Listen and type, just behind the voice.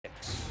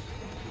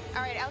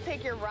All right, I'll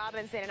take your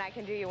Robinson, and I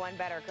can do you one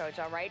better, Coach,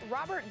 all right?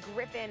 Robert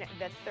Griffin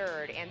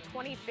III and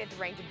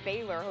 25th-ranked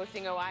Baylor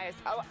hosting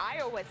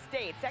Iowa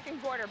State.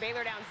 Second quarter,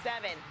 Baylor down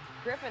 7.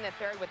 Griffin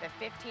III with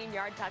a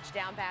 15-yard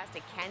touchdown pass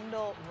to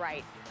Kendall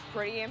Wright.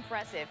 Pretty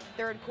impressive.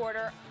 Third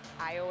quarter,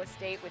 Iowa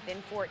State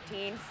within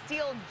 14.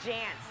 Steele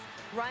Jantz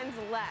runs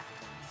left.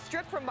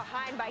 Stripped from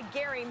behind by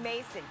Gary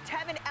Mason.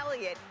 Tevin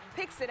Elliott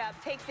picks it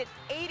up, takes it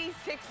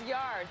 86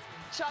 yards,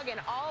 chugging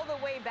all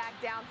the way back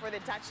down for the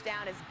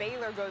touchdown as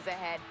Baylor goes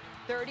ahead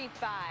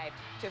 35-14.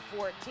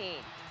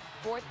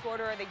 Fourth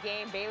quarter of the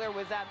game, Baylor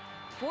was up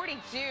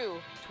 42-26.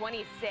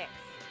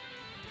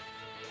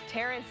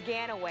 Terrence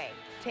Ganaway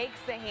takes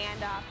the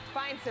handoff,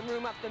 finds some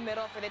room up the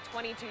middle for the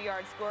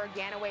 22-yard score.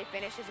 Ganaway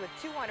finishes with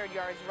 200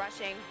 yards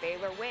rushing.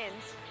 Baylor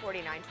wins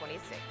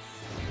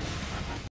 49-26.